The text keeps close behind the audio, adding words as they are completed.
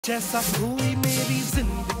जैसा कोई मेरी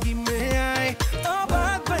जिंदगी में आए तो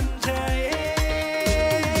बात बन जाए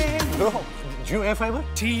जियो एयर फाइबर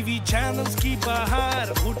टीवी चैनल्स की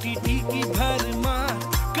बहार OTT की भरमार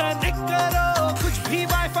कनेक्ट करो कुछ भी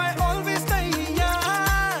वाईफाई ऑलवेज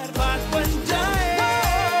तैयार बात बन जाए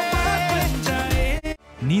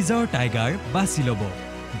নিজৰ টাইগাৰ বাছি লব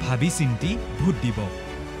ভাবি চিন্তি ভোট দিব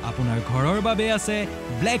আপোনাৰ ঘৰৰ বাবে আছে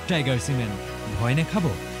ব্ল্যাক টাইগাৰ সিমেন্ট ভয় নেখাব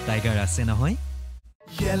টাইগাৰ আছে নহয়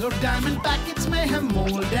Yellow diamond packets में है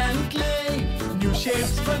mold and clay New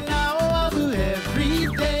shapes बनाओ अब every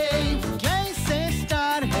day Clay से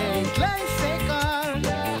star है clay से car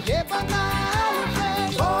ये बनाओ है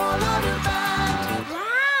all over that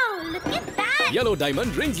Wow, look at that! Yellow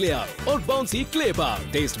diamond rings ले आओ और bouncy clay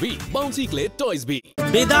पाओ taste भी bouncy clay toys भी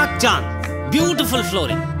बेदाग चांद ब्यूटीफुल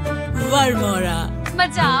फ्लोरिंग वरमोरा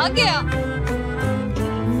मजा आ गया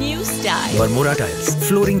new style Varmora tiles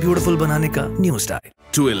flooring beautiful बनाने का new style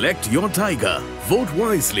To elect your tiger, vote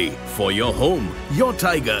wisely. For your home, your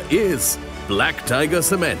tiger is Black Tiger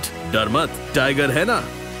Cement. Darmat, tiger hai na?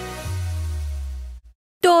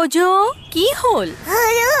 Tojo কি হল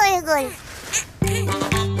হলো হয়ে গল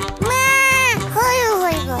মা হলো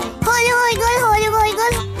হয়ে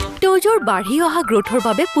গল তোজোৰ বাঢ়ি অহা গ্ৰোথৰ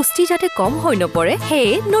বাবে পুষ্টি যাতে কম হৈ নপৰে হে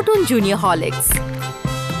নতুন জুনিয়ৰ হৰলিক্স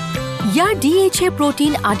ইয়াৰ DHA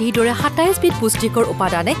প্ৰোটিন আদিৰ দৰে 27 বিধ পুষ্টিকৰ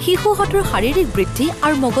উপাদানে শিশুহঁতৰ শাৰীৰিক বৃদ্ধি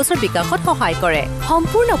আৰু মগজৰ বিকাশত সহায় কৰে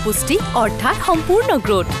সম্পূৰ্ণ পুষ্টি অৰ্থাৎ সম্পূৰ্ণ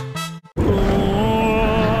গ্ৰোথ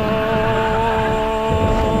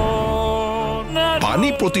পানী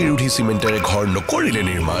প্ৰতিৰোধী সিমেন্টেৰে ঘৰ নকৰিলে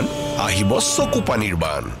নিৰ্মাণ আহিব চকু পানীৰ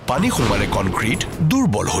বান পানী সোমালে কনক্ৰিট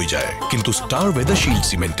দুৰ্বল হৈ যায় কিন্তু ষ্টাৰ ৱেদাৰ শিল্ড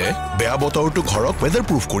সিমেন্টে বেয়া বতৰটো ঘৰক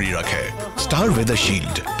ৱেদাৰপ্ৰুফ কৰি ৰাখে ষ্টাৰ ৱেদাৰ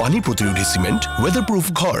শিল্ড পানী প্ৰতিৰোধী সিমেন্ট ৱেদাৰপ্ৰুফ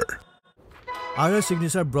ঘৰ Our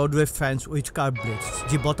signature Broadway fans with carb blades,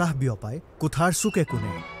 ji botah biopai, kuthar suke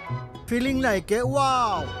kune. Feeling like a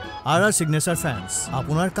wow! Our signature fans,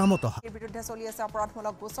 apunar kamotoha. বিৰুদ্ধে চলি আছে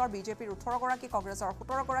অপৰাধমূলক গোচৰ বিজেপিৰ 18 গৰাকী কংগ্ৰেছৰ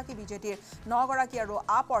 17 গৰাকী বিজেপিৰ 9 গৰাকী আৰু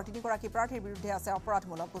আপৰ 3 গৰাকী প্ৰাৰ্থীৰ বিৰুদ্ধে আছে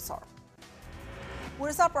অপৰাধমূলক গোচৰ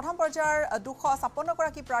উৰিষ্যাৰ প্ৰথম পৰ্যায়ৰ 256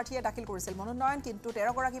 গৰাকী প্ৰাৰ্থীয়ে দাখিল কৰিছিল মনোনয়ন কিন্তু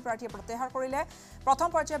 13 গৰাকী প্ৰাৰ্থীয়ে প্ৰত্যাহাৰ কৰিলে প্ৰথম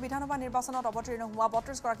পৰ্যায়ৰ বিধানসভা নিৰ্বাচনত অৱতীৰ্ণ হোৱা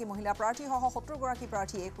 32 গৰাকী মহিলা প্ৰাৰ্থী সহ 70 গৰাকী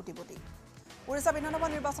প্ৰাৰ্থীয়ে কোটিপতি উৰিষ্যা বিধানসভা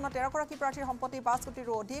নিৰ্বাচনত 13 গৰাকী প্ৰাৰ্থীৰ সম্পত্তি 5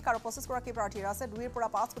 কোটিৰো অধিক আৰু 25 গৰাকী প্ৰাৰ্থীৰ আছে 2 পৰা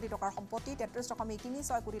 5 কোটি টকাৰ সম্পত্তি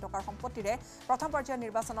 33.36 কোটি টকাৰ সম্পত্তিৰে প্ৰথম পৰ্যায়ৰ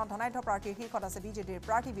নিৰ্বাচনত ধনাঢ্য প্ৰাৰ্থীৰ শীৰ্ষত আছে বিজেডিৰ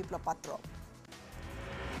প্ৰাৰ্থী বিপ্লৱ পাত্ৰ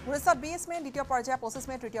উৰিষ্যাত 20 মে দ্বিতীয় পৰ্যায় 25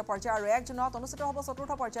 মে তৃতীয় পৰ্যায় আৰু 1 জুনত অনুষ্ঠিত হ'ব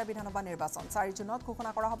চতুৰ্থ পৰ্যায়ৰ বিধানসভা নিৰ্বাচন 4 জুনত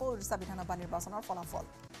ঘোষণা কৰা হ'ব উৰিষ্যা বিধানসভা নিৰ্বাচনৰ ফলাফল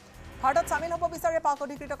ভাৰতত সামিল হ'ব বিচাৰে পাক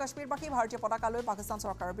অধিকৃত কাশ্মীৰবাসী ভাৰতীয় পতাকালৈ পাকিস্তান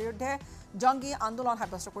চৰকাৰৰ বিৰুদ্ধে জংগী আন্দোলন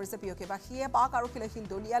সাব্যস্ত কৰিছে পিঅকেবাসীয়ে পাক আৰক্ষীলৈ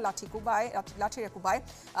দলীয়া লাঠিৰে কুবাই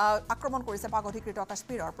আক্ৰমণ কৰিছে পাক অধিকৃত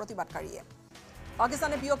কাশ্মীৰৰ প্ৰতিবাদকাৰীয়ে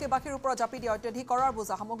পাকিস্তানে পিঅকেবাসীৰ ওপৰত জাপি দিয়া অত্যাধিক কৰাৰ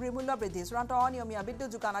বোজা সামগ্ৰীৰ মূল্য বৃদ্ধি চূড়ান্ত অনিয়মীয়া বিদ্যুৎ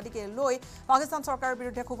যোগান আদিকে লৈ পাকিস্তান চৰকাৰৰ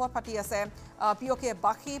বিৰুদ্ধে ক্ষোভত ফাটি আছে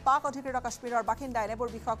পিঅকেবাসী পাক অধিকৃত কাশ্মীৰৰ বাসিন্দা এনেবোৰ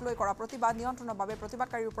বিষয়ক লৈ কৰা প্ৰতিবাদ নিয়ন্ত্ৰণৰ বাবে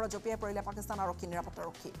প্ৰতিবাদকাৰীৰ ওপৰত জপিয়াই পৰিলে পাকিস্তান আৰক্ষী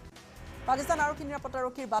নিৰাপত্তাৰক্ষী পাকিস্তান আৰক্ষী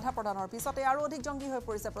নিৰাপত্তাৰক্ষীৰ বাধা প্ৰদানৰ পিছতে আৰু অধিক জংগী হৈ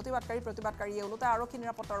পৰিছে প্ৰতিবাদকাৰীয়ে ওলোটা আৰক্ষী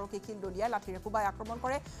নিৰাপত্তাৰক্ষী খিলদলীয়াই লাঠিৰে কুবাই আক্ৰমণ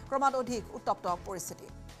কৰে ক্ৰমাৎ অধিক উত্তপ্ত পৰিস্থিতি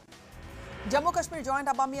জম্মু কাশ্মীৰ জয়েন্ট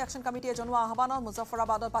আৱামী একশ্যন কমিটিয়ে জনোৱা আহ্বানত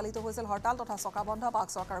মুজফ্ফৰাবাদত পালিত হৈছিল হৰতাল তথা চকা বন্ধ পাক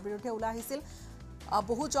চৰকাৰৰ বিৰুদ্ধে ওলাই আহিছিল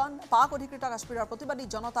বহুজন পাক অধিকৃত কাশ্মীৰৰ প্ৰতিবাদী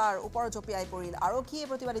জনতাৰ ওপৰত জপিয়াই পৰিল আৰক্ষীয়ে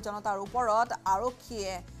প্ৰতিবাদী জনতাৰ ওপৰত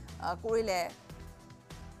আৰক্ষীয়ে কৰিলে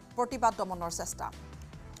প্ৰতিবাদ দমনৰ চেষ্টা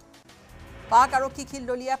পাক আৰক্ষী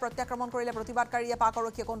খিলদলীয়া প্ৰত্যাক্ৰমণ কৰিলে প্ৰতিবাদকাৰীয়ে পাক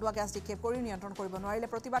আৰক্ষীয়ে কন্দুৱা গেছ নিক্ষেপ কৰি নিয়ন্ত্ৰণ কৰিব নোৱাৰিলে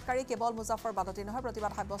প্ৰতিবাদকাৰী কেৱল মুজফ্ফৰবাদতে নহয়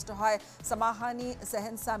প্ৰতিবাদ সাব্যস্ত হয় সমাহানী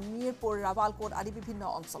সেহেনসা মিৰপুৰ ৰাৱালকোট আদি বিভিন্ন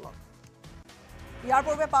অঞ্চলত ইয়াৰ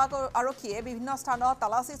পূৰ্বে পাক আৰক্ষীয়ে বিভিন্ন স্থানত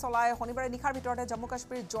তালাচী চলাই শনিবাৰে নিশাৰ ভিতৰতে জম্মু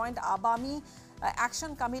কাশ্মীৰ জয়েন্ট আৱামী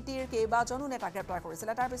একশ্যন কমিটিৰ কেইবাজনো নেতা গ্ৰেপ্তাৰ কৰিছিল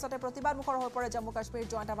তাৰ পিছতে প্ৰতিবাদমুখৰ হৈ পৰে Jammu Kashmir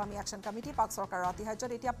joint Awami action committee পাক চৰকাৰৰ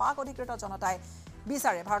আতিশায্যত এতিয়া পাক অধিকৃত জনতাই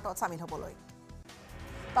বিচাৰে ভাৰতত সামিল হ'বলৈ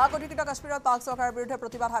পাক অধিকৃত কাশ্মীৰত পাক চৰকাৰৰ বিৰুদ্ধে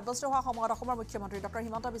প্ৰতিবাদ সাব্যস্ত হোৱা সময়ত অসমৰ মুখ্যমন্ত্ৰী ডক্টৰ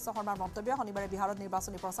হিমন্ত বিশ্ব শৰ্মাৰ মন্তব্য শনিবাৰে বিহাৰত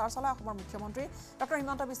নিৰ্বাচনী প্ৰচাৰ চলাই অসমৰ মুখ্যমন্ত্ৰী ডক্টৰ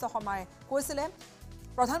হিমন্ত বিশ্ব শৰ্মাই কৈছিলে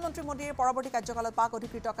প্ৰধানমন্ত্ৰী মোদীৰ পৰৱৰ্তী কাৰ্যকালত পাক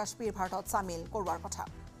অধিকৃত কাশ্মীৰ ভাৰতত সামিল কৰোৱাৰ কথা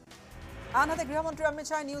আনহাতে গৃহমন্ত্ৰী অমিত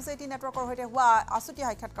শ্বাহে নিউজ 18 নেটৱৰ্কৰ সৈতে হোৱা আছুতীয়া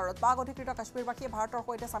সাক্ষাৎকাৰত পাক অধিকৃত কাশ্মীৰবাসীয়ে ভাৰতৰ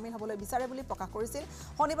সৈতে সামিল হ'বলৈ বিচাৰে বুলি প্ৰকাশ কৰিছিল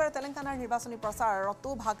শনিবাৰে তেলেংগানাৰ নিৰ্বাচনী প্ৰচাৰতো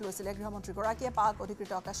ভাগ লৈছিলে গৃহমন্ত্ৰীগৰাকীয়ে পাক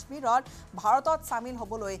অধিকৃত কাশ্মীৰত ভাৰতত সামিল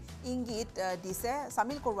হ'বলৈ ইংগিত দিছে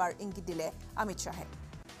সামিল কৰোৱাৰ ইংগিত দিলে অমিত শ্বাহে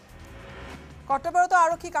কৰ্তব্যৰত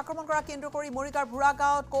আৰক্ষীক আক্ৰমণ কৰা কেন্দ্ৰ কৰি মৰিগাঁৱৰ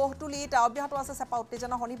ভুৰাগাঁৱত কোহটুলিত অব্যাহত আছে চেপা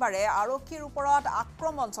উত্তেজনা শনিবাৰে আৰক্ষীৰ ওপৰত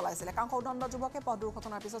আক্ৰমণ চলাইছিল একাংশ উদণ্ড যুৱকে পথ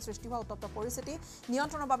দুৰ্ঘটনাৰ পিছত সৃষ্টি হোৱা উত্তপ্ত পৰিস্থিতি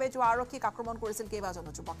নিয়ন্ত্ৰণৰ বাবে যোৱা আৰক্ষীক আক্ৰমণ কৰিছিল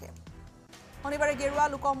কেইবাজনো যুৱকে শনিবাৰে গেৰুৱা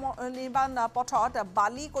লোক নিৰ্মাণ পথত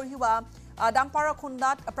বালি কঢ়িওৱা ডাম্পাৰৰ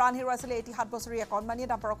খুন্দাত প্ৰাণ হেৰুৱাইছিলে এটি 7 বছৰীয়া কণমানিয়ে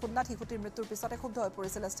ডাম্পাৰৰ খুন্দাত শিশুটিৰ মৃত্যুৰ পিছতে ক্ষুব্ধ হৈ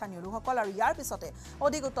পৰিছিল স্থানীয় লোকসকল আৰু ইয়াৰ পিছতে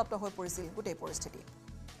অধিক উত্তপ্ত হৈ পৰিছিল গোটেই পৰিস্থিতি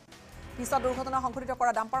পিছত দুৰ্ঘটনা সংঘটিত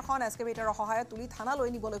কৰা ডাম্পাৰখন এক্সকেভেটৰৰ সহায়ত তুলি থানালৈ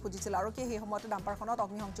নিবলৈ খুজিছিল আৰক্ষীয়ে সেই সময়তে ডাম্পাৰখনত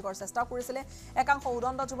অগ্নিসংযোগৰ চেষ্টা কৰিছিলে একাংশ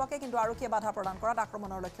উদণ্ড যুৱকে কিন্তু আৰক্ষীয়ে বাধা প্ৰদান কৰাত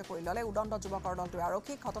আক্ৰমণৰ লক্ষ্য কৰি ল'লে উদণ্ড যুৱকৰ দলটোৱে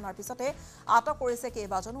আৰক্ষীক ঘটনাৰ পিছতে আটক কৰিছে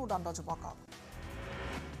কেইবাজনো উদণ্ড যুৱকক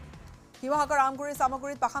শিৱসাগৰ আমগুৰি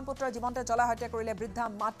সামগুৰিত পাখান পুত্ৰৰ জীৱন্তে জ্বলাই হত্যা কৰিলে বৃদ্ধা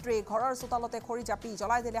মাতৃ ঘৰৰ চোতালতে খৰি জাপি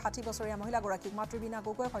জ্বলাই দিলে 60 বছৰীয়া মহিলাগৰাকীক মাতৃ বিনা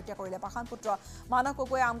গগৈক হত্যা কৰিলে পাখান পুত্ৰ মানস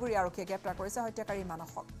গগৈয়ে আমগুৰি আৰক্ষীয়ে গ্ৰেপ্তাৰ কৰিছে হত্যাকাৰী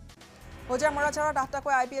মানসক হোজাৰ মৰাচাৰৰ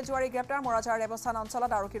ডাক্তাকৈ IPL জুৱাৰী গ্ৰেপ্তাৰ মৰাচাৰ দেৱস্থান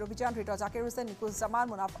অঞ্চলত আৰক্ষীৰ অভিযান ধৃত জাকিৰ হুছেইন নিকুজ জামান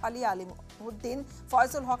মুনাফ আলী আলিমুদ্দিন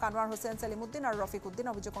ফয়জুল হক আনোৱাৰ হুছেইন সেলিমুদ্দিন আৰু ৰফিক উদ্দিন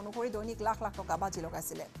অভিযোগ অনুসৰি দৈনিক লাখ লাখ টকা বাজি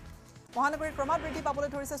লগাইছিলে মহানগৰীৰ ক্ৰমাৎ বৃদ্ধি পাবলৈ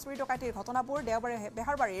ধৰিছে চুৰি ডকাইতিৰ ঘটনাবোৰ দেওবাৰে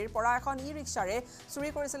বেহাৰবাৰীৰ পৰা এখন ই-ৰিক্সাৰে চুৰি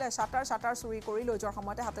কৰিছিলে শাটাৰ চুৰি কৰি লৈ যোৱাৰ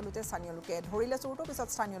সময়তে হাতে লুটে স্থানীয় লোকে ধৰিলে চোৰটো পিছত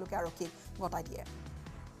স্থানীয় লোকে আৰক্ষীক গতাই দিয়ে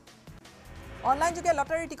অনলাইন যোগে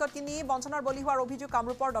লটাৰী টিকট কিনি বঞ্চনাৰ বলি হোৱাৰ অভিযোগ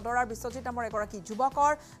কামৰূপৰ দদৰাৰ বিশ্বজিৎ নামৰ এগৰাকী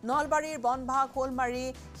যুৱকৰ নলবাৰীৰ বনভাগ হোলমাৰী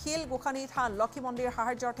শিল গোখানী থান লক্ষী মন্দিৰ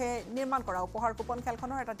সাহায্যাৰ্থে নিৰ্মাণ কৰা উপহাৰ কুপন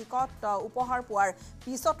খেলখনৰ এটা টিকট উপহাৰ পোৱাৰ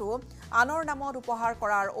পিছতো আনৰ নামত উপহাৰ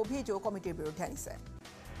কৰাৰ অভিযোগ কমিটিৰ বিৰুদ্ধে আনিছে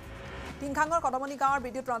টিংখাঙৰ কদমনি গাঁৱৰ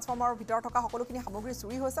বিদ্যুৎ ট্ৰান্সফৰ্মাৰৰ ভিতৰত থকা সকলোখিনি সামগ্ৰী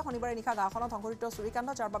চুৰি হৈছে শনিবাৰে নিশা গাঁওখনত সংঘটিত চুৰিকাণ্ড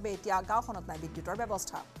যাৰ বাবে এতিয়া গাঁওখনত নাই বিদ্যুতৰ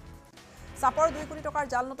ব্যৱস্থা চাপৰ 2 কোটি টকাৰ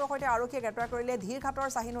জাল নোটৰ সৈতে আৰক্ষীয়ে গ্ৰেপ্তাৰ কৰিলে ধীৰঘাটৰ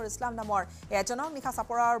চাহিনুৰ ইছলাম নামৰ এজনক নিশা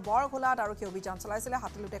চাপৰৰ বৰঘোলাত আৰক্ষীয়ে অভিযান চলাইছিলে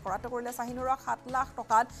হাতলুটে কৰাত কৰিলে চাহিনুৰক 7 লাখ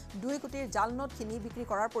টকাত 2 কোটিৰ জাল নোট কিনি বিক্ৰী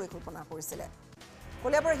কৰাৰ পৰিকল্পনা কৰিছিলে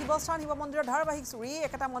কলিয়াবৰ শিৱস্থান শিৱ মন্দিৰৰ ধাৰাবাহিক চুৰি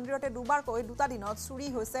একেটা মন্দিৰতে দুবাৰকৈ দুটা দিনত চুৰি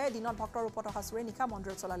হৈছে দিনত ভক্তৰ ৰূপত অহা চুৰি নিশা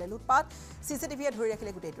মন্দিৰত চলালে লুটপাট চিচিটিভিয়ে ধৰি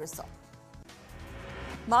ৰাখিলে গোটেই দৃশ্য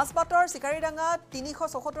মাছবাটৰ চিকাৰীডাঙ্গাত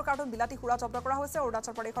 374 কাৰ্টন বিলাতী সুৰা জব্দ কৰা হৈছে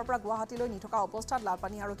অৰুণাচল প্ৰদেশৰ পৰা গুৱাহাটীলৈ নি থকা অৱস্থাত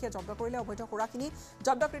লালপানী আৰক্ষীয়ে জব্দ কৰিলে অবৈধ সুৰাখিনি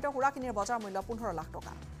জব্দকৃত সুৰাখিনিৰ বজাৰ মূল্য 15 লাখ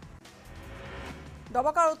টকা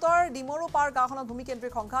ডবকাৰ উত্তৰ ডিমৰু পাৰ গাঁওখনত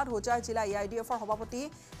ভূমিকেন্দ্ৰিক সংঘাত হোজাই জিলা EIDFৰ সভাপতি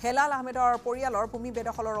হেলাল আহমেদৰ পৰিয়ালৰ ভূমি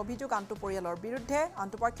বেদখলৰ অভিযোগ আনটো পৰিয়ালৰ বিৰুদ্ধে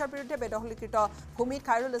আনটো পক্ষৰ বিৰুদ্ধে বেদখলীকৃত ভূমিত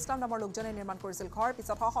খাইৰুল ইছলাম নামৰ লোকজনে নিৰ্মাণ কৰিছিল ঘৰ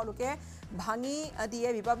পিছত লোকে ভাঙি দিয়ে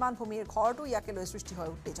বিবাদমান ভূমিৰ ঘৰটো ইয়াকে লৈ সৃষ্টি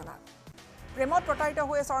হয় উত্তেজনা প্ৰেমত প্ৰতাৰিত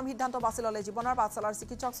হৈ চৰম সিদ্ধান্ত বাছি ল'লে জীৱনৰ পাঠশালাৰ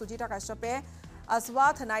চিকিৎসক সুজিতা কাশ্যপে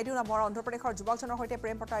আসৱাথ নাইডু নামৰ অন্ধ্ৰপ্ৰদেশৰ যুৱকজনৰ সৈতে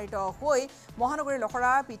প্ৰেম প্ৰতাৰিত হৈ মহানগৰীৰ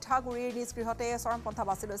লখৰা পিঠাগুৰিৰ নিজ গৃহতে চৰম পন্থা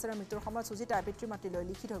বাছি লৈছিল মৃত্যুৰ সময়ত সুজিতাই পিতৃ মাতৃলৈ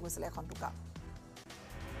লিখি থৈ গৈছিল এখন টোকা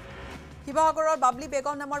শিৱসাগৰৰ বাবলি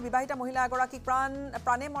বেগম নামৰ বিবাহিতা মহিলা এগৰাকীক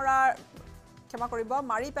প্ৰাণে মৰাৰ ক্ষমা কৰিব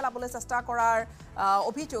মাৰি পেলাবলৈ চেষ্টা কৰাৰ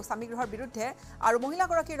অভিযোগ স্বামীগৃহৰ বিৰুদ্ধে আৰু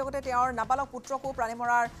মহিলাগৰাকীৰ লগতে তেওঁৰ নাবালক পুত্ৰকো প্ৰাণে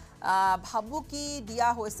মৰাৰ ভাবুকি দিয়া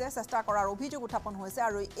হৈছে চেষ্টা কৰাৰ অভিযোগ উত্থাপন হৈছে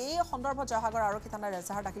আৰু এই সন্দৰ্ভত জয়সাগৰ আৰক্ষী থানাত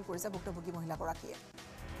এজাহাৰ দাখিল কৰিছে ভুক্তভোগী মহিলাগৰাকীয়ে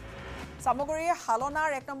সামগ্ৰীৰ হালনাৰ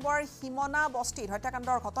 1 নম্বৰ হিমনা বস্তিত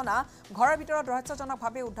হত্যাকাণ্ডৰ ঘটনা ঘৰৰ ভিতৰত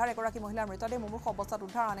ৰহস্যজনকভাৱে উদ্ধাৰ এগৰাকী মহিলাৰ মৃতদেহ মুমূৰ্ষ অৱস্থাত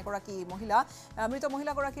উদ্ধাৰ আন এগৰাকী মৃত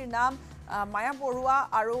মহিলাগৰাকীৰ নাম মায়া বৰুৱা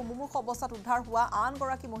আৰু মুমূৰ্ষ অৱস্থাত উদ্ধাৰ হোৱা আন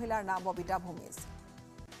গৰাকী মহিলাৰ নাম ববিতা ভূমিজ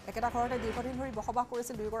একেটা ঘৰতে দীৰ্ঘদিন ধৰি বসবাস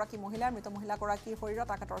কৰিছিল দুয়োগৰাকী মহিলা মৃত মহিলাগৰাকীৰ শৰীৰত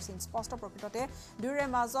আঘাতৰ চিন স্পষ্ট প্ৰকৃততে দুয়োৰে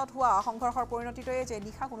মাজত হোৱা সংঘৰ্ষৰ পৰিণতিটোৱে যে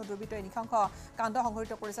নিশা কোনো দুৰ্বৃত্তই নিশাংশ কাণ্ড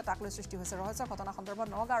সংঘটিত কৰিছে তাক লৈ সৃষ্টি হৈছে ৰহস্য ঘটনা সন্দৰ্ভত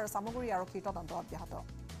নগাঁও আৰু সামগ্ৰী আৰক্ষীৰ তদন্ত অব্যাহত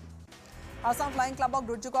আসাম ফ্লাইং ক্লাবক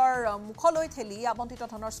দুৰ্যোগৰ মুখলৈ ঠেলি আবণ্টিত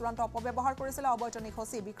ধনৰ চূড়ান্ত অপব্যৱহাৰ কৰিছিল অবৈতনিক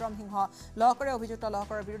সচিব বিক্ৰম সিংহ লহকৰে অভিযুক্ত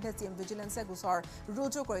লহকৰৰ বিৰুদ্ধে চিএম ভিজিলেন্সে গোচৰ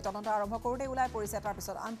ৰুজু কৰি তদন্ত আৰম্ভ কৰোঁতে ওলাই পৰিছে তাৰ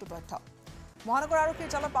পিছত আনটো তথ্য মহানগৰ আৰক্ষীৰ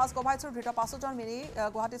জালত 5 গভাইচুৰ ধৃত 5জন মিলি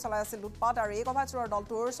গুৱাহাটী চলাই আছিল লুটপাট আৰু এই গভাইচুৰৰ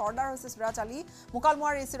দলটোৰ চৰ্দাৰ হৈছে চিৰাজ আলী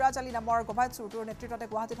মুকালমুৱাৰ এই চিৰাজ আলী নামৰ গভাইচুৰটোৰ নেতৃত্বতে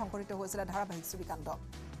গুৱাহাটীত সংঘটিত হৈছিল ধাৰাবাহিক চুৰিকাণ্ড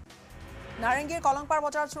নাৰেংগীৰ কলংপাৰ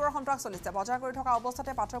বজাৰত চোৰৰ সন্ত্ৰাস চলিছে বজাৰ কৰি থকা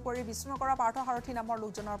অৱস্থাতে পাথৰকুৰিৰ বিষ্ণুনগৰৰ পাৰ্থ সাৰথী নামৰ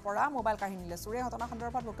লোকজনৰ পৰা মোবাইল কাঢ়ি নিলে চোৰে ঘটনা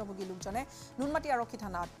সন্দৰ্ভত ভুক্তভোগী লোকজনে নুনমাটি আৰক্ষী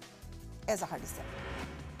থানাত এজাহাৰ দিছে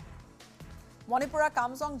মণিপুৰৰ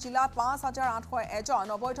কামজং জিলাত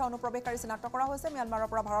 5801 অবৈধ অনুপ্ৰৱেশকাৰী চিনাক্ত কৰা হৈছে ম্যানমাৰৰ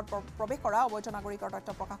পৰা ভাৰত প্ৰৱেশ কৰা অবৈধ নাগৰিকৰ তথ্য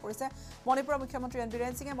প্ৰকাশ কৰিছে মণিপুৰৰ মুখ্যমন্ত্ৰী এন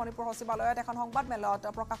বীৰেন সিঙে মণিপুৰ সচিবালয়ত এখন সংবাদ মেলত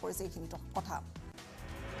প্ৰকাশ কৰিছে এইখিনি কথা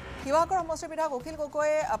শিৱসাগৰ সমষ্টিৰ বিধায়ক অখিল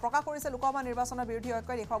গগৈয়ে প্ৰকাশ কৰিছে লোকসভা নিৰ্বাচনৰ বিৰোধী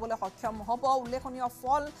ঐক্য দেখুৱাবলৈ সক্ষম হ'ব উল্লেখনীয়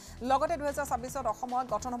ফল লগতে 2026ত অসমত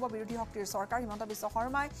গঠন হ'ব বিৰোধী শক্তিৰ চৰকাৰ হিমন্ত বিশ্ব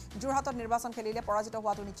শৰ্মাই যোৰহাটত নিৰ্বাচন খেলিলে পৰাজিত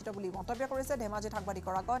হোৱাটো নিশ্চিত বুলি মন্তব্য কৰিছে ধেমাজিত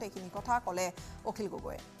সাংবাদিকৰ আগত এইখিনি কথা ক'লে অখিল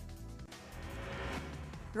গগৈয়ে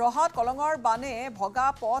ৰহাত কলঙৰ বানে ভগা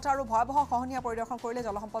পথ আৰু ভয়াবহ খহনীয়া পৰিদৰ্শন কৰিলে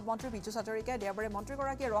জলসম্পদ মন্ত্ৰী বিজু চাটৰিকাই দেওবাৰে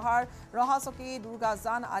মন্ত্ৰীগৰাকীয়ে ৰহা চকী দুৰ্গা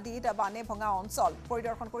জান আদিত বানে ভঙা অঞ্চল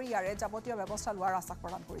পৰিদৰ্শন কৰি ইয়াৰে যাৱতীয় ব্যৱস্থা লোৱাৰ আশ্বাস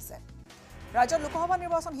প্ৰদান কৰিছে ৰাজ্যৰ লোকসভা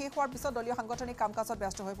নিৰ্বাচন শেষ হোৱাৰ পিছত দলীয় সাংগঠনিক কাম-কাজত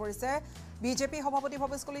ব্যস্ত হৈ পৰিছে বিজেপি সভাপতি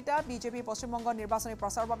ভৱেশ কলিতা বিজেপি পশ্চিমবংগৰ নিৰ্বাচনী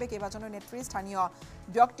প্ৰচাৰৰ বাবে কেইবাজনো নেত্ৰী স্থানীয়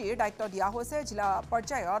ব্যক্তিৰ দায়িত্ব দিয়া হৈছে জিলা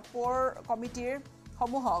পৰ্যায়ত পৌৰ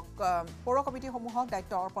কমিটিসমূহক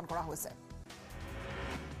দায়িত্ব অৰ্পণ কৰা হৈছে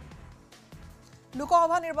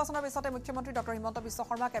লোকসভা নিৰ্বাচনৰ পিছতে মুখ্যমন্ত্ৰী ডক্টৰ হিমন্ত বিশ্ব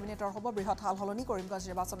শৰ্মা কেবিনেটৰ হ'ব বৃহৎ হালহলনি কৰিমগঞ্জ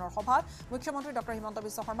নিৰ্বাচনৰ সভাত মুখ্যমন্ত্ৰী ডক্টৰ হিমন্ত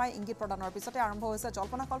বিশ্ব শৰ্মাই ইংগিত প্ৰদানৰ পিছতে আৰম্ভ হৈছে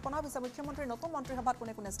জল্পনা কল্পনা পিছে মুখ্যমন্ত্ৰীৰ নতুন মন্ত্ৰীসভাত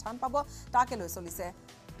কোনে কোনে স্থান পাব তাকে লৈ চলিছে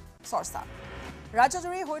চৰ্চা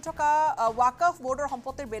ৰাজ্যজুৰি হৈ থকা ৱাকফ বোৰ্ডৰ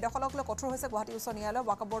সম্পত্তিৰ বেদখলক লৈ কঠোৰ হৈছে গুৱাহাটী উচ্চ ন্যায়ালয়ে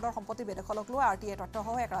ৱাকফ বোৰ্ডৰ সম্পত্তিৰ বেদখলক লৈ আৰটিএ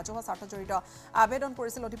তথ্যসহ এক ৰাজহুৱা স্বাৰ্থজড়িত আবেদন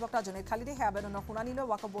কৰিছিল অধিবক্তা জুনেদ খালিদে সেই আবেদনৰ শুনানি লৈ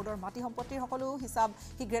ৱাকফ বোৰ্ডৰ মাটি সম্পত্তিৰ সকলো হিচাপ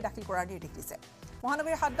শীঘ্ৰে দাখিল কৰাৰ নিৰ্দেশ দিছে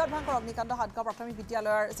মহানগৰীৰ হাটগাঁৱত ভয়ংকৰ অগ্নিকাণ্ড হাটগাঁও প্ৰাথমিক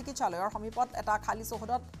চিকিৎসালয়ৰ সমীপত এটা খালী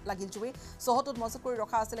চৌহদত লাগিল জুই চৌহদটোত মজুত কৰি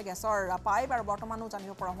ৰখা আছিলে গেছৰ পাইপ আৰু বৰ্তমানো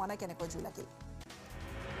জানিব পৰা হোৱা নাই কেনেকৈ জুই লাগিল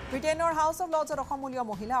ব্ৰিটেইনৰ হাউচ অৱ লৰ্ডছত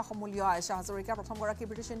অসমূলীয় আয়েশা হাজৰিকা প্ৰথমগৰাকী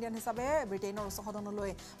ব্ৰিটিছ ইণ্ডিয়ান হিচাপে ব্ৰিটেইনৰ উচ্চ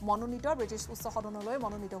সদনলৈ ব্ৰিটিছ উচ্চ সদনলৈ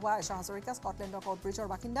মনোনীত হোৱা আয়েশা হাজৰিকা স্কটলেণ্ডৰ কাউটব্ৰিজৰ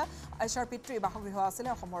বাসিন্দা আয়েশাৰ পিতৃ বাসগৃহ আছিলে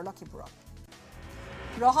অসমৰ লখিমপুৰত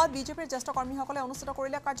ৰহাত বিজেপিৰ জ্যেষ্ঠ কৰ্মীসকলে অনুষ্ঠিত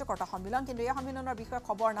কৰিলে কাৰ্যকৰ্তা সন্মিলন কিন্তু এই সন্মিলনৰ বিষয়ে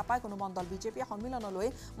খবৰ নাপায় কোনো মণ্ডল বিজেপিয়ে সন্মিলনলৈ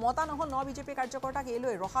মতা নহল বিজেপি কাৰ্যকৰ্তাক এই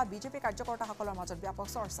লৈ ৰহাত বিজেপি কাৰ্যকৰ্তাসকলৰ মাজত ব্যাপক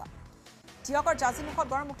চৰ্চা টিয়কৰ জাজিমুখত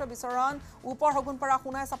গড়মুক্ত বিচৰণ ওপৰ হগুনপাৰা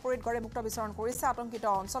সোণাই চাপৰিত গড়ে মুক্ত বিচৰণ কৰিছে আতংকিত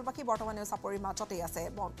অঞ্চলবাসী বৰ্তমানেও চাপৰিৰ মাজতেই আছে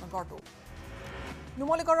গড়টো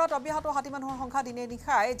নুমলীগড়ত অব্যাহত হাতী মানুহৰ সংখ্যা দিনে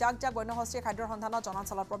নিশাই জাক বন্যহস্তীয়ে খাদ্যৰ সন্ধানত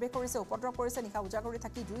জনাঞ্চলত প্ৰৱেশ কৰিছে উপদ্ৰৱ কৰিছে নিশা উজাগৰি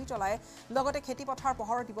থাকি জুই জ্বলাই লগতে খেতিপথাৰ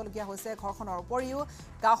পোহৰত দিবলগীয়া হৈছে ঘৰখনৰ উপৰিও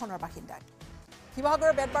গাঁওখনৰ বাসিন্দাই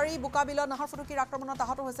শিৱসাগৰৰ বেতবাৰী বোকাবিলত নাহৰফুটুকীৰ আক্ৰমণত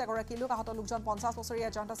আহত হৈছে এগৰাকী লোক আহত লোকজন 50 বছৰীয়া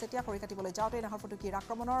জয়ন্ত চেতিয়া খৰি কাটিবলৈ যাওঁতে নাহৰফুটুকীৰ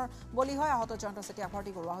আক্ৰমণৰ বলি হয় আহত জয়ন্ত চেতিয়া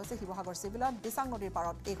ভৰ্তি কৰোৱা হৈছে শিৱসাগৰ চিভিলত দিচাং নদীৰ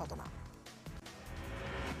পাৰত এই ঘটনা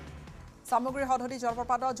সামগ্ৰীৰ হদহদী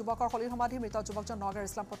জলপ্ৰপাতত যুৱকৰ হলিৰ সমাধি মৃত যুৱকজন নগাঁৱৰ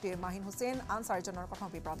ইছলামপট্টিৰ মাহিন হুছেইন আন 4জনৰ প্ৰথম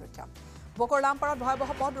প্ৰাণ ৰক্ষা বকৰ লামপাৰত ভয়াৱহ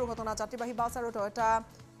পথ দুৰ্ঘটনা যাত্ৰীবাহী বাছ আৰু টয়োটা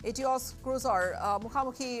এটিঅছ ক্ৰুজৰ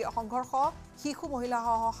মুখামুখি সংঘৰ্ষ শিশু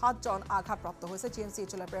মহিলাসহ 7জন আঘাতপ্ৰাপ্ত হৈছে জিএমচি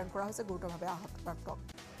এইচলৈ প্ৰেৰণ কৰা হৈছে গুৰুতৰভাৱে আহতপ্ৰাপ্ত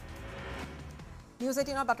নিউজ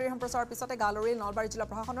 18 বাতৰি সম্প্ৰচাৰৰ পিছতে গালৰিল নলবাৰী জিলা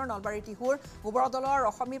প্ৰশাসনৰ নলবাৰী টিহুৰ গোবৰদলৰ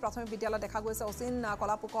অসমী প্ৰাথমিক বিদ্যালয় দেখা গৈছে অচিন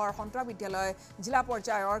কলাপোকৰ সন্ত্ৰা বিদ্যালয় জিলা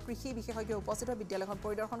পৰ্যায়ৰ কৃষি বিশেষজ্ঞ উপস্থিত বিদ্যালয়খন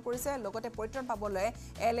পৰিদৰ্শন কৰিছে লগতে পৰিত্ৰাণ পাবলৈ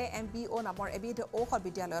LAMBO নামৰ এবিধ ঔষধ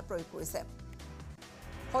বিদ্যালয়ত প্ৰয়োগ কৰিছে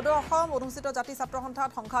সদৌ অসম অনুসূচিত জাতি ছাত্ৰ সন্থাত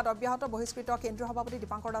সংঘাত অব্যাহত বহিষ্কৃত কেন্দ্ৰীয় সভাপতি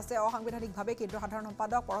দীপাংকৰ দাসে অসাংবিধানিকভাৱে কেন্দ্ৰীয় সাধাৰণ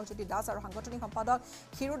সম্পাদক পৰমজ্যোতি দাস আৰু সাংগঠনিক সম্পাদক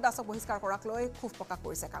ক্ষীৰোদ দাসক বহিষ্কাৰ কৰাক লৈ ক্ষোভ প্ৰকাশ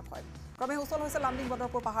কৰিছে কাকয় ক্ৰমে সুচল হৈছে লামডিং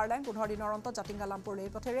বদৰপুৰ পাহাৰ লাইন 15 দিনৰ অন্তত জাতিংগা লামপুৰ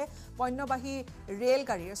ৰেলপথেৰে পণ্যবাহী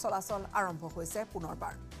ৰেলগাড়ীৰ চলাচল আৰম্ভ হৈছে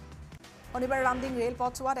পুনৰবাৰ শনিবাৰে লামডিং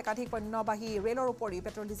ৰেলপথছোৱাত একাধিক পণ্যবাহী ৰেলৰ উপৰি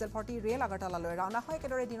পেট্ৰল ডিজেল ভৰ্তি ৰেল আগৰতলালৈ ৰাওনা হয়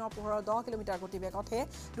একেদৰে দিনৰ পোহৰত 10 কিলোমিটাৰ গতিবেগতহে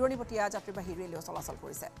দূৰণিবতীয়া যাত্ৰীবাহী ৰেলেও চলাচল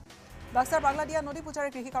কৰিছে বাক্সাৰ বাগলাদিয়া নদী পূজাৰে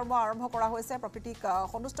কৃষি কৰ্ম আৰম্ভ কৰা হৈছে প্ৰকৃতিক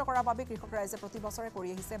সন্তুষ্ট কৰাৰ বাবে কৃষক ৰাইজে প্ৰতি বছৰে কৰি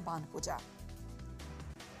আহিছে বান্ধ পূজা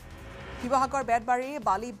শিৱসাগৰ বেতবাৰী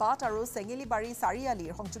বালিবাট আৰু চেঙেলিবাৰী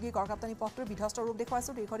চাৰিআলিৰ সংযোগী গড়কাপ্তানি পথটোৰ বিধ্বস্ত ৰূপ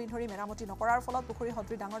দেখুৱাইছে দীৰ্ঘদিন ধৰি মেৰামতি নকৰাৰ ফলত পুখুৰী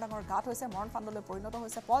সদৃশ ডাঙৰ গাঁত হৈছে মৰণ ফান্দলৈ পৰিণত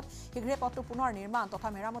হৈছে পথ শীঘ্ৰে পথটো পুনৰ নিৰ্মাণ তথা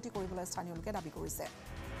মেৰামতি কৰিবলৈ স্থানীয় লোকে দাবী কৰিছে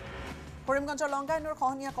কৰিমগঞ্জৰ লংগাইনুৰ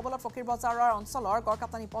খহনীয়া কবলত ফকিৰ বজাৰৰ অঞ্চলৰ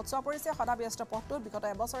গড়কাপ্তানি পথছোৱা পৰিছে সদাব্যস্ত পথটোত বিগত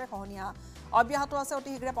এবছৰে খহনীয়া অব্যাহত আছে অতি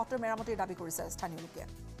শীঘ্ৰে পথটোৰ মেৰামতিৰ দাবী কৰিছে স্থানীয় লোকে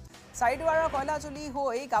চাৰিদুৱাৰৰ কয়লাজুলি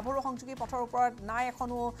হৈ গাভৰু সংযোগী পথৰ ওপৰত নাই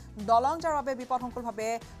এখনো দলং যাৰ বাবে বিপদসংকুলভাৱে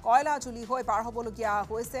কয়লাজুলি হৈ পাৰ হ'বলগীয়া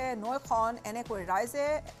হৈছে নৈখন এনেকৈ ৰাইজে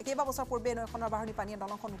কেইবাবছৰ পূৰ্বে নৈখনৰ বাঢ়নী পানীয়ে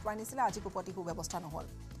দলংখন উটুৱাই নিছিলে আজি কুপতি সুব্যৱস্থা নহ'ল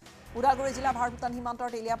উদালগুৰি জিলা ভাৰভূটান সীমান্তৰ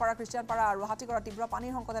তেলিয়াপাৰা খ্ৰীষ্টিয়ানপাৰা আৰু হাতীগড়ত তীব্ৰ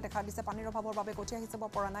পানীৰ সংকটে দেখা দিছে পানীৰ অভাৱৰ বাবে কঠীয়া সিঁচিব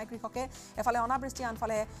পৰা নাই কৃষকে এফালে অনাবৃষ্টি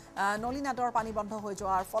আনফালে নলীনাদৰ পানী বন্ধ হৈ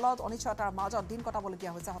যোৱাৰ ফলত অনিশ্চয়তাৰ মাজত দিন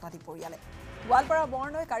কটাবলগীয়া হৈছে শতাধিক পৰিয়ালে গোৱালপাৰা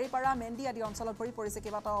বৰনৈ কাৰিপাৰা মেণ্ডি আদি অঞ্চলত ভৰি পৰিছে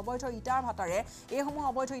কেইবাটাও অবৈধ ইটাৰ ভাটাৰে এইসমূহ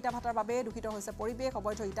অবৈধ ইটা ভাটাৰ বাবে দূষিত হৈছে পৰিৱেশ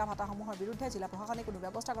অবৈধ ইটা ভাটাসমূহৰ বিৰুদ্ধে জিলা প্ৰশাসনে কোনো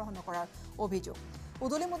ব্যৱস্থা গ্ৰহণ নকৰাৰ অভিযোগ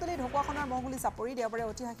উদুলি মুদুলি ঢকুৱাখনৰ মহগুলি চাপৰি দেওবাৰে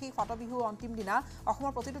ঐতিহাসিক ফাটবিহু অন্তিম দিনা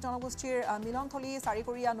অসমৰ প্ৰতিটো জনগোষ্ঠীৰ মিলনথলী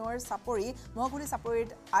চাৰিকৰীয়া নৈৰ চাপৰি মহগুলি চাপৰিত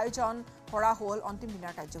আয়োজন কৰা হ'ল অন্তিম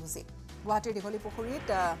দিনাৰ কাৰ্যসূচী গুৱাহাটীৰ দীঘলী পুখুৰীত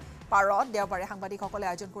পাৰত দেওবাৰে সাংবাদিকসকলে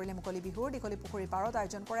আয়োজন কৰিলে মুকলি বিহুৰ দীঘলী পুখুৰীৰ পাৰত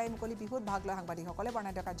আয়োজন কৰা এই মুকলি বিহুত ভাগ লৈ সাংবাদিকসকলে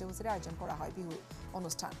বৰ্ণাঢ্য কাৰ্যসূচীৰে আয়োজন কৰা হয় বিহু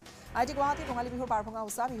অনুষ্ঠান আইটি গুৱাহাটী ৰঙালী বিহুৰ পাৰভঙা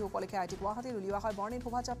উৎসৱ বিহু উপলক্ষে আইটি গুৱাহাটীত উলিওৱা হয় বৰ্ণিল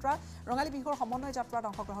শোভাযাত্ৰা ৰঙালী বিহুৰ সমন্বয় যাত্ৰাত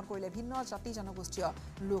অংশগ্ৰহণ কৰিলে ভিন্ন জাতি জনগোষ্ঠীয়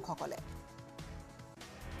লোকসকলে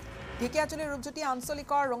ঢেকিয়াজুলিৰ ৰূপজ্যোতি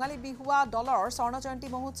আঞ্চলিকৰ ৰঙালী বিহুৱা দলৰ স্বৰ্ণ জয়ন্তী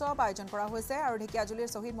মহোৎসৱ আয়োজন কৰা হৈছে আৰু ঢেকিয়াজুলিৰ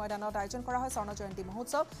শ্বহীদ ময়দানত আয়োজন কৰা হয় স্বৰ্ণ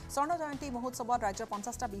জয়ন্তী মহোৎসৱত ৰাজ্যৰ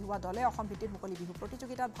 50টা বিহুৱা দলে অসম ভিত্তিত মুকলি বিহু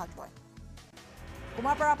প্ৰতিযোগিতাত ভাগ লয়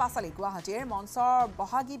কুমাৰপাৰা পাছালি গুৱাহাটীৰ মঞ্চৰ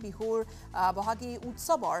বহাগী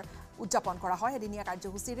উৎসৱৰ উদযাপন কৰা হয় এদিনীয়া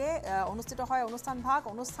কাৰ্যসূচীৰে অনুষ্ঠিত হয়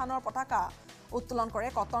অনুষ্ঠানৰ পতাকা উত্তোলন কৰে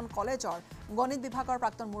কটন কলেজৰ গণিত বিভাগৰ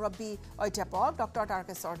প্ৰাক্তন মুৰব্বী অধ্যাপক ডক্টৰ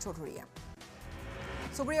তাৰকেশ্বৰ চৌধুৰীয়ে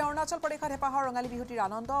চুবুৰীয়া অৰুণাচল প্ৰদেশত হেঁপাহৰ ৰঙালী বিহুটিৰ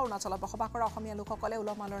আনন্দ অৰুণাচলত বসবাস কৰা অসমীয়া লোকসকলে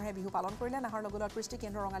উলহ মালহেৰে বিহু পালন কৰিলে নাহৰলগুণত কৃষ্টি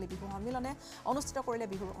কেন্দ্ৰ ৰঙালী বিহু সন্মিলনে অনুষ্ঠিত কৰিলে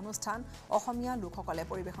বিহুৰ অনুষ্ঠান অসমীয়া লোকসকলে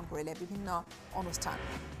পৰিৱেশন কৰিলে বিভিন্ন অনুষ্ঠান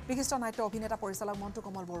বিশিষ্ট নাট্য অভিনেতা পৰিচালক মন্টু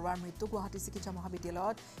কমল বৰুৱাৰ মৃত্যু গুৱাহাটী চিকিৎসা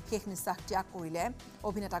মহাবিদ্যালয়ত শেষ নিশ্বাস ত্যাগ কৰিলে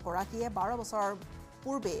অভিনেতাগৰাকীয়ে 12 বছৰ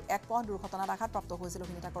পূৰ্বে এক পথ দুৰ্ঘটনাত আঘাতপ্ৰাপ্ত হৈছিল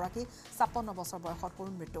অভিনেতাগৰাকী 56 বছৰ বয়সত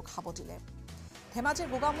কৰোণ মৃত্যুক সাৱটিলে ধেমাজিৰ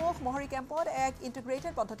গোগামুখ মহৰী কেম্পত এক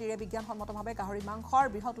ইণ্টিগ্ৰেটেড পদ্ধতিৰে বিজ্ঞানসন্মতভাৱে গাহৰি মাংসৰ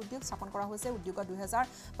বৃহৎ উদ্যোগ স্থাপন কৰা হৈছে উদ্যোগত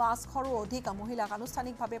 2500ৰো অধিক মহিলাক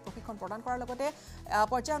আনুষ্ঠানিকভাৱে প্ৰশিক্ষণ প্ৰদান কৰাৰ লগতে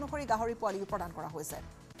পৰ্যায় অনুসৰি গাহৰি পোৱালি প্ৰদান কৰা হৈছে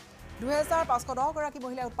 2510 গৰাকী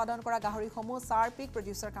মহিলাই উৎপাদন কৰা গাহৰিসমূহ চাৰপিক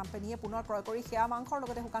প্ৰডিউচাৰ কোম্পানীয়ে পুনৰ ক্ৰয় কৰি সেয়া মাংসৰ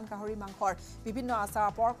লগতে শুকান গাহৰি মাংসৰ বিভিন্ন আচাৰ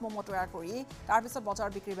পৰ্ক মমো তৈয়াৰ কৰি তাৰ পিছত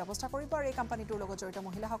বজাৰত বিক্ৰীৰ ব্যৱস্থা কৰিব আৰু এই কোম্পানীটোৰ লগত জড়িত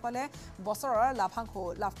মহিলাসকলে বছৰৰ লাভাংশ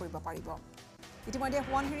লাভ কৰিব পাৰিব ইতিমধ্যে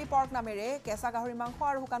সোৱণশিৰি পৰ্ক নামেৰে কেঁচা গাহৰি মাংস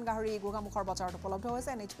আৰু শুকান গাহৰি গোগামুখৰ বজাৰত উপলব্ধ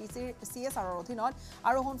হৈছে NHPCSRৰ অধীনত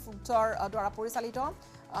আৰোহণ ফুডছৰ দ্বাৰা পৰিচালিত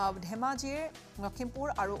ধেমাজিৰ লখিমপুৰ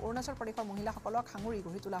আৰু অৰুণাচল প্ৰদেশৰ মহিলাসকলক সাঙুৰি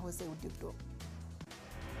গঢ়ি তোলা হৈছে উদ্যোগটো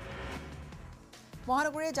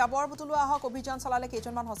মহানগৰীৰ জাবৰ বুটলোৱা আহক অভিযান চলালে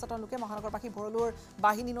কেইজনমান সচেতন লোকে মহানগৰবাসী ভৰলুৰ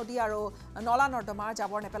বাহিনী নদী আৰু নলা নৰ্দমাৰ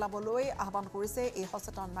জাবৰ নেপেলাবলৈ আহ্বান কৰিছে এই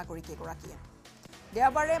সচেতন নাগৰিকগৰাকীয়ে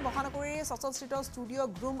দেওবাৰে মহানগৰীৰ সচলস্থিত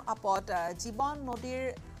ষ্টুডিঅ' গ্ৰুম আপত জীৱন নদীৰ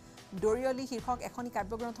দৰিয়লি শীৰ্ষক এখনি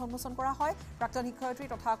কাব্যগ্ৰন্থ উন্মোচন কৰা হয় প্ৰাক্তন শিক্ষয়িত্ৰী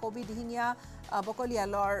তথা কবি দিহিঙীয়া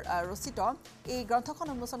বকলিয়ালৰ ৰচিত এই গ্ৰন্থখন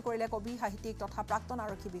উন্মোচন কৰিলে কবি সাহিত্যিক তথা প্ৰাক্তন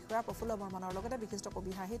আৰক্ষী বিষয়া প্ৰফুল্ল বৰ্মনৰ লগতে বিশিষ্ট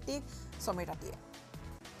কবি সাহিত্যিক সমীৰ তাঁতীয়ে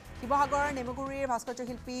শিৱসাগৰ নেমুগুৰিৰ ভাস্কৰ্য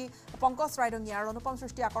শিল্পী পংকজ ৰাইডঙীয়াৰ অনুপম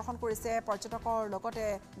সৃষ্টি আকৰ্ষণ কৰিছে পৰ্যটকৰ লগতে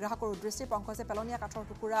গ্ৰাহকৰ উদ্দেশ্যে পংকজে পেলনীয়া কাঠৰ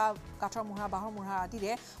টুকুৰা কাঠৰ মুঢ়া বাঁহৰ মুঢ়া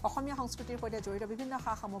আদিৰে অসমীয়া সংস্কৃতিৰ সৈতে জড়িত বিভিন্ন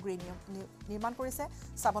সা সামগ্ৰী নিৰ্মাণ কৰিছে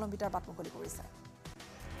স্বাৱলম্বিতাৰ বাট মুকলি কৰিছে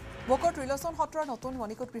বকৰ ত্ৰিলোচন সত্ৰৰ নতুন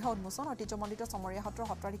মণিকূট গৃহ উন্মোচন ঐতিহ্যমণ্ডিত চমৰীয়া সত্ৰৰ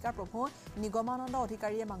সত্ৰাধিকাৰ প্ৰভু নিগমানন্দ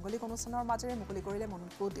অধিকাৰীয়ে মাংগলিক অনুষ্ঠানৰ মাজেৰে মুকলি কৰিলে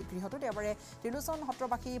মণিকূট গৃহটো দেওবাৰে ত্ৰিলোচন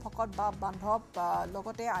সত্ৰবাসী ভকত বা বান্ধৱ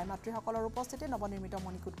লগতে আই মাতৃসকলৰ উপস্থিতিত নৱনিৰ্মিত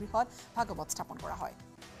মণিকূট গৃহত ভাগৱত স্থাপন কৰা হয়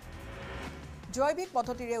জৈৱিক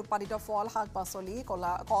পদ্ধতিৰে উৎপাদিত ফল শাক পাচলি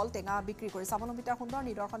কল টেঙা বিক্ৰী কৰি স্বাৱলম্বিতাৰ সুন্দৰ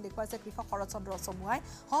নিদৰ্শন দেখুৱাইছে কৃষক শৰৎচন্দ্ৰ চমুৱাই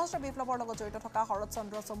সহস্ৰ বিপ্লৱৰ লগত জড়িত থকা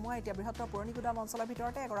শৰৎচন্দ্ৰ চমুৱাই এতিয়া বৃহত্তৰ পুৰণি গুদাম অঞ্চলৰ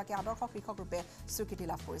ভিতৰতে এগৰাকী আদৰ্শ কৃষক ৰূপে স্বীকৃতি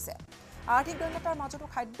লাভ কৰিছে আৰ্থিক দৈন্যতাৰ মাজতো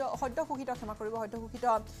সদ্যঘোষিত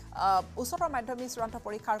উচ্চতৰ মাধ্যমিক চূড়ান্ত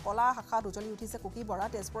পৰীক্ষাৰ কলা শাখাত উজলি উঠিছে কুকি বৰা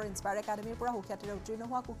তেজপুৰ ইনস্পায়াৰ একাডেমীৰ পৰা সুখ্যাতিৰে উত্তীৰ্ণ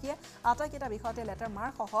হোৱা কুকিয়ে আটাইকেইটা বিষয়তে লেটাৰ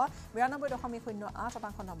মাৰ্কসহ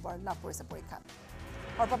 92.08% নম্বৰ লাভ কৰিছে পৰীক্ষাত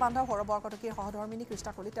সৰ্ববান্ধৱ সৌৰভ বৰকটকীৰ সহধৰ্মিনী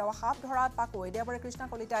কৃষ্ণা কলিতাও সাপ ধৰাত পাকৈ দেওবাৰে কৃষ্ণা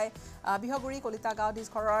কলিতাই বিহগুৰি কলিতা গাঁও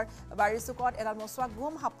দিছঘৰৰ বাৰীৰ চুকত এডাল মচুৱা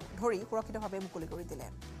গুম সাপ ধৰি সুৰক্ষিতভাৱে মুকলি কৰি দিলে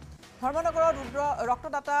ধৰ্মনগৰৰ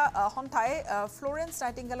ৰক্তদাতা সন্থাই ফ্লোৰেন্স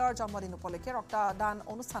নাইটিংগেলৰ জন্মদিন উপলক্ষে ৰক্তদান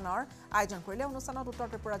অনুষ্ঠানৰ আয়োজন কৰিলে অনুষ্ঠানত উত্তৰ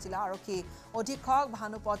ত্ৰিপুৰা জিলা আৰক্ষী অধীক্ষক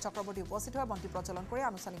ভানুপদ চক্ৰৱৰ্তী উপস্থিত হৈ বন্তি প্ৰজ্বলন কৰি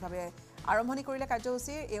আনুষ্ঠানিকভাৱে আৰম্ভণি কৰিলে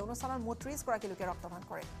কাৰ্যসূচীৰ এই অনুষ্ঠানত মুঠ 30 গৰাকী লোকে ৰক্তদান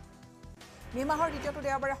কৰে মে মাহৰ দ্বিতীয়টো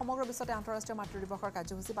দেওবাৰে সমগ্ৰ বিশ্বতে আন্তঃৰাষ্ট্ৰীয় মাতৃ দিৱসৰ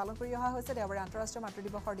কাৰ্যসূচী পালন কৰি অহা হৈছে দেওবাৰে আন্তঃৰাষ্ট্ৰীয় মাতৃ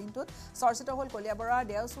দিৱসৰ দিনটোত চৰ্চিত হ'ল কলিয়াবৰৰ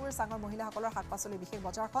দেওচুৰ চাঙৰ মহিলাসকলৰ শাক পাচলি বিশেষ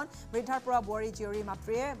বজাৰখন বৃদ্ধাৰ পৰা বোৱাৰী জীয়ৰী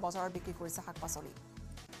মাতৃয়ে বজাৰত বিক্ৰী কৰিছে শাক পাচলি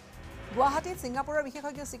গুৱাহাটীত ছিংগাপুৰৰ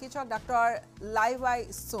বিশেষজ্ঞ চিকিৎসক ডাক্তৰ লাই ৱাই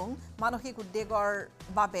চুং মানসিক উদ্বেগৰ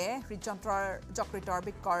বাবে হৃদযন্ত্ৰৰ যকৃতৰ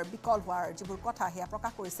বিকল হোৱাৰ যিবোৰ কথা সেয়া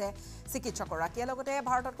প্ৰকাশ কৰিছে চিকিৎসকগৰাকীয়ে লগতে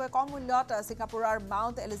ভাৰততকৈ কম মূল্যত ছিংগাপুৰৰ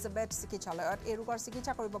মাউণ্ট এলিজাবেথ চিকিৎসালয়ত এই ৰোগৰ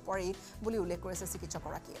চিকিৎসা কৰিব পাৰি বুলি উল্লেখ কৰিছে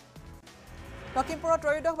চিকিৎসকগৰাকীয়ে লখিমপুৰৰ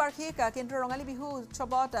ত্ৰয়োদশ বাৰ্ষিক কেন্দ্ৰীয় ৰঙালী বিহু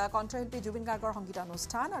উৎসৱত কণ্ঠশিল্পী জুবিন গাৰ্গৰ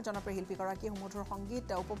সংগীতানুষ্ঠান আৰু জনপ্ৰিয় শিল্পীগৰাকীয়ে সুমধুৰ সংগীত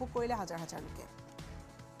উপভোগ কৰিলে হাজাৰ হাজাৰ লোকে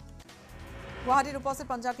গুৱাহাটীত উপস্থিত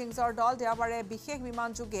পঞ্জাৱ কিংছৰ দল দেওবাৰে বিশেষ বিমান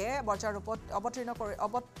যোগে বৰঝাৰ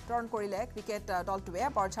অৱতৰণ কৰিলে ক্ৰিকেট দলটোৱে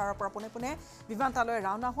বৰঝাৰৰ পৰা পোনে পোনে বিমানতালৈ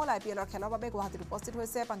ৰাওনা হ'ল IPLৰ খেলৰ বাবে গুৱাহাটীত উপস্থিত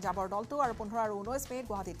হৈছে পঞ্জাৱৰ দলটো আৰু 15 আৰু 19 মে'ত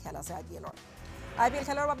গুৱাহাটীত খেল আছে IPL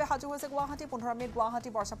খেলৰ বাবে সাজু হৈছে গুৱাহাটী 15 মে'ত গুৱাহাটী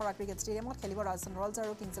বৰ্ষাপাৰা ক্ৰিকেট ষ্টেডিয়ামত খেলিব ৰাজস্থান ৰয়েলছ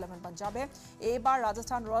আৰু কিংছ ইলেভেন পঞ্জাৱে এইবাৰ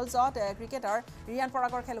ৰাজস্থান ৰয়েলছত ক্ৰিকেটাৰ ৰিয়ান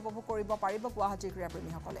পৰাগৰ খেল উপভোগ কৰিব পাৰিব গুৱাহাটীৰ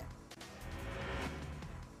ক্ৰীড়াপ্ৰেমীসকলে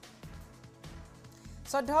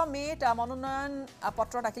 14 মে'ত মনোনয়ন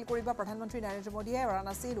পত্ৰ দাখিল কৰিব প্ৰধানমন্ত্ৰী নৰেন্দ্ৰ মোদীয়ে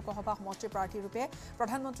বাৰাণসী লোকসভা সমষ্টিৰ প্ৰাৰ্থীৰূপে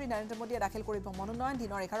প্ৰধানমন্ত্ৰী নৰেন্দ্ৰ মোদীয়ে দাখিল কৰিব মনোনয়ন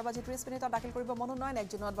দিনৰ 11:30 দাখিল কৰিব মনোনয়ন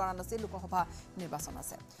 1 জুনত বাৰাণসী লোকসভা নিৰ্বাচন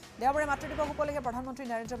আছে দেওবাৰে মাতৃ দিৱস উপলক্ষে প্ৰধানমন্ত্ৰী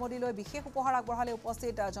নৰেন্দ্ৰ মোদীলৈ বিশেষ উপহাৰ আগবঢ়ালে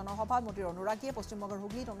উপস্থিত জনসভাত মোদীৰ অনুৰাগীয়ে পশ্চিমবংগৰ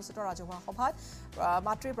হুগলীত অনুষ্ঠিত ৰাজহুৱা সভাত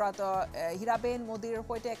মাতৃৰ প্ৰয়াত হীৰাবেন মোদীৰ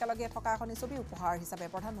সৈতে একেলগে থকা এখন ছবি উপহাৰ হিচাপে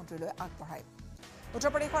প্ৰধানমন্ত্ৰীলৈ আগবঢ়ায়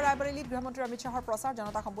উত্তৰ প্ৰদেশৰ ৰায়বৰেলীত গৃহমন্ত্ৰী অমিত শ্বাহৰ প্ৰচাৰ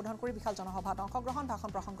জনতাক সম্বোধন কৰি বিশাল জনসভাত অংশগ্ৰহণ ভাষণ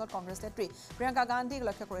প্ৰসংগত কংগ্ৰেছ নেত্ৰী প্ৰিয়ংকা গান্ধীক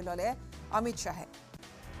লক্ষ্য কৰি ল'লে অমিত শ্বাহে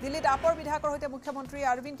দিল্লীত আপৰ বিধায়কৰ সৈতে মুখ্যমন্ত্ৰী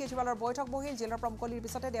অৰবিন্দ কেজৰিৱালৰ বৈঠক বহিল জেলৰ পৰা মুকলিৰ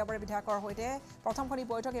পিছতে দেওবাৰে বিধায়কৰ সৈতে প্ৰথমখনি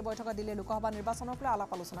বৈঠক এই বৈঠকত দিল্লী লোকসভা নিৰ্বাচনক লৈ আলাপ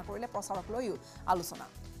আলোচনা কৰিলে প্ৰচাৰক লৈও আলোচনা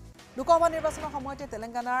লোকসভা নিৰ্বাচনৰ সময়তে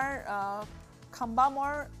তেলেংগানাৰ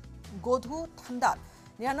খাম্বামৰ গধু ঠাণ্ডাত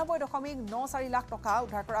 99.94 লাখ টকা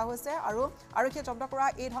উদ্ধাৰ কৰা হৈছে আৰু আৰক্ষীয়ে জব্দ কৰা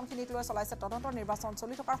এই ধনখিনিক লৈ চলাইছে তদন্ত নিৰ্বাচন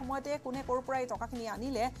চলি থকাৰ সময়তে কোনে ক'ৰ পৰা এই টকাখিনি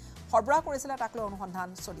আনিলে সৰবৰাহ কৰিছিলে তাক লৈ অনুসন্ধান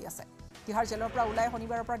চলি আছে তিহাৰ জেলৰ পৰা ওলাই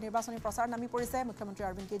শনিবাৰৰ পৰা নিৰ্বাচনী প্ৰচাৰ নামি পৰিছে মুখ্যমন্ত্ৰী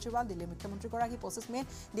অৰবিন্দ কেজৰিৱাল দিল্লীৰ মুখ্যমন্ত্ৰীগৰাকী 25 মে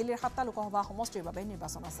দিল্লীৰ 7টা লোকসভা সমষ্টিৰ বাবে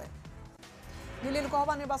নিৰ্বাচন আছে দিল্লী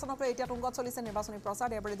লোকসভা নিৰ্বাচনক লৈ এতিয়া তুংগত চলিছে নিৰ্বাচনী প্ৰচাৰ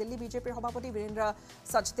এবাৰ দিল্লী বিজেপিৰ সভাপতি বীৰেন্দ্ৰ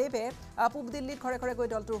সচদেৱে পূব দিল্লীত ঘৰে ঘৰে গৈ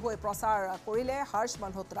দলটোৰ হৈ প্ৰচাৰ কৰিলে হৰ্ষ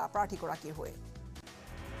মালহোত্ৰা প্ৰাৰ্থীগৰাকীৰ হৈ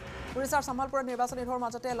উৰিষ্যাৰ সম্বলপুৰৰ নিৰ্বাচনী ঢৌৰ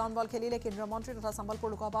মাজতে লন বল খেলিলে কেন্দ্ৰীয় মন্ত্ৰী তথা সম্বলপুৰ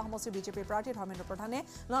লোকসভা সমষ্টিৰ বিজেপিৰ প্ৰাৰ্থী ধৰ্মেন্দ্ৰ প্ৰধানে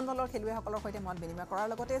লন বলৰ খেলুৱৈসকলৰ সৈতে মত বিনিময় কৰাৰ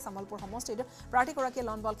লগতে সম্বলপুৰ সমষ্টিৰ প্ৰাৰ্থীগৰাকীয়ে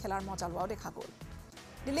লন বল খেলাৰ মজা লোৱাও দেখা গ'ল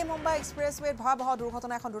দিল্লী মুম্বাই এক্সপ্ৰেছৱেত ভয়াবহ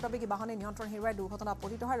দুৰ্ঘটনা এখন দ্ৰুতবেগী বাহনে নিয়ন্ত্ৰণ হেৰুৱাই দুৰ্ঘটনা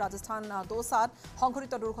পতিত হয় ৰাজস্থান দোসাত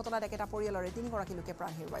সংঘটিত দুৰ্ঘটনাত একেটা পৰিয়ালৰে 3গৰাকী লোকে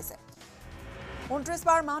প্ৰাণ হেৰুৱাইছে 29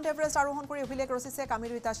 বাৰ মাউণ্ট এভাৰেষ্ট আৰোহণ কৰি অভিলেখ ৰচিছে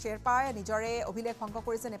কামিৰীতা শ্বেৰপাই নিজৰে অভিলেখ ভংগ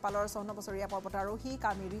কৰিছে নেপালৰ 54 বছৰীয়া পৰ্বতাৰোহী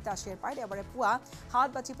কামিৰীতা শ্বেৰপাই দেওবাৰে পুৱা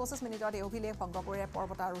 7:25 মিনিটত এই অভিলেখ ভংগ কৰে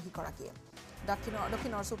পৰ্বতাৰোহীগৰাকীয়ে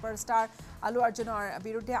দক্ষিণৰ ছুপাৰষ্টাৰ আলু অৰ্জুনৰ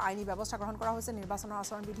বিৰুদ্ধে আইনী ব্যৱস্থা গ্ৰহণ কৰা হৈছে নিৰ্বাচনৰ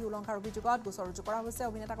আচৰণ বিধি উলংঘাৰ অভিযোগত গোচৰ ৰুজু কৰা হৈছে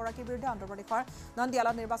অভিনেতাগৰাকীৰ বিৰুদ্ধে অন্ধ্ৰপ্ৰদেশৰ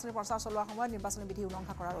নন্দিয়ালত নিৰ্বাচনী প্ৰচাৰ চলোৱাৰ সময়ত নিৰ্বাচনী বিধি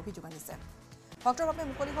উলংঘা কৰাৰ অভিযোগ আনিছে ভক্তৰ বাবে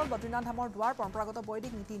মুকলি হ'ল বদ্ৰীনাথ ধামৰ দুৱাৰ পৰম্পৰাগত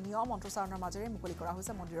বৈদিক নীতি নিয়ম মন্ত্ৰোচ্চাৰণৰ মাজেৰে মুকলি কৰা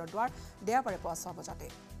হৈছে মন্দিৰৰ দুৱাৰ দেওবাৰে পুৱা 6 বজাতে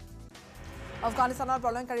আফগানিস্তানৰ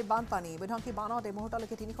প্ৰলয়ংকাৰী বানপানী বিধ্বংসী বানত এই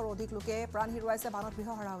মুহূৰ্তলৈকে 300ৰো অধিক লোকে প্ৰাণ হেৰুৱাইছে বানত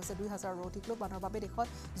গৃহহাৰা হৈছে 2000ৰো অধিক লোক বানৰ বাবে দেশত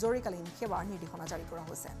জৰুৰীকালীন সেৱাৰ নিৰ্দেশনা জাৰি কৰা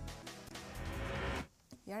হৈছে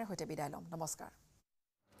ইয়াৰে সৈতে বিদায় ল'ম নমস্কাৰ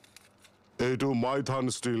এইটো মাইথান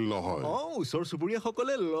ষ্টিল নহয় ওচৰ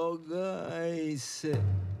চুবুৰীয়াসকলে লগাইছে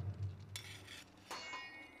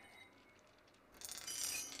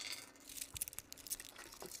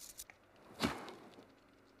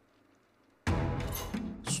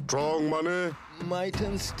Strong money?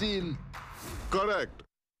 Mighten steel. Correct.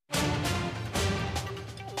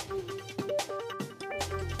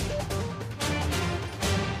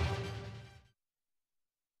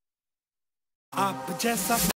 आप जैसा